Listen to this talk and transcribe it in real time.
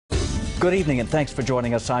Good evening and thanks for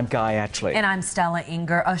joining us. I'm Guy Atchley. And I'm Stella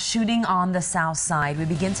Inger. A shooting on the south side. We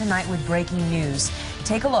begin tonight with breaking news.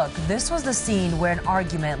 Take a look. This was the scene where an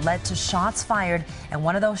argument led to shots fired and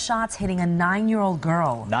one of those shots hitting a 9-year-old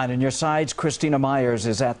girl. 9 on your sides. Christina Myers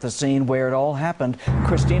is at the scene where it all happened.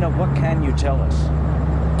 Christina, what can you tell us?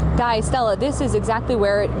 Guy, Stella, this is exactly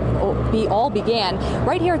where it all began,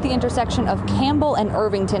 right here at the intersection of Campbell and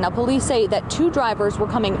Irvington. Now, police say that 2 drivers were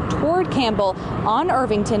coming toward Campbell on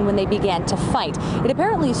Irvington when they began to fight. It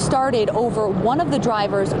apparently started over one of the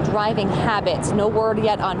drivers' driving habits. No word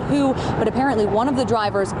yet on who, but apparently one of the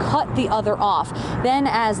drivers cut the other off. Then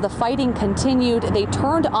as the fighting continued, they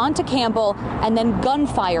turned onto Campbell and then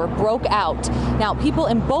gunfire broke out. Now, people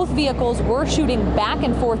in both vehicles were shooting back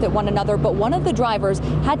and forth at one another, but one of the drivers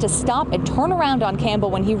had to stop and turn around on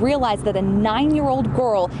Campbell when he realized that a 9-year-old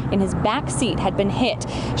girl in his back seat had been hit.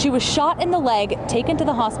 She was shot in the leg, taken to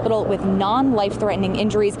the hospital with non-life-threatening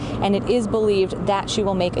injuries, and it is believed that she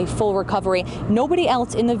will make a full recovery. Nobody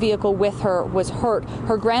else in the vehicle with her was hurt.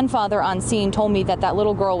 Her grandfather on scene told me that that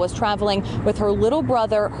little girl was traveling with her little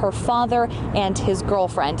brother, her father, and his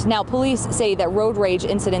girlfriend. Now, police say that road rage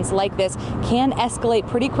incidents like this can escalate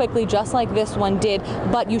pretty quickly, just like this one did,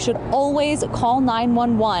 but you should always call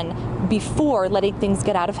 911 before letting things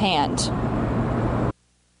get out of hand.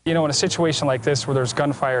 You know, in a situation like this where there's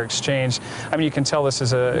gunfire exchange, I mean, you can tell this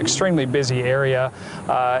is an extremely busy area,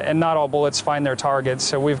 and not all bullets find their targets.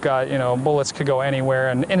 So we've got, you know, bullets could go anywhere,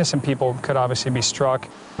 and innocent people could obviously be struck.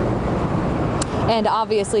 And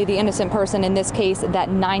obviously the innocent person in this case, that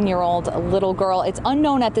 9-year-old little girl. It's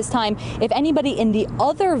unknown at this time if anybody in the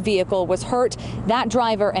other vehicle was hurt. That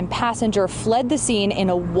driver and passenger fled the scene in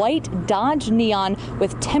a white Dodge Neon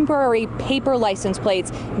with temporary paper license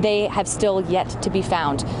plates. They have still yet to be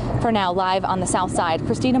found. For now, live on the south side,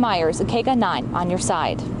 Christina Myers, KGUN-9 on your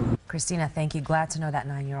side. Christina, thank you. Glad to know that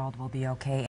 9-year-old will be okay.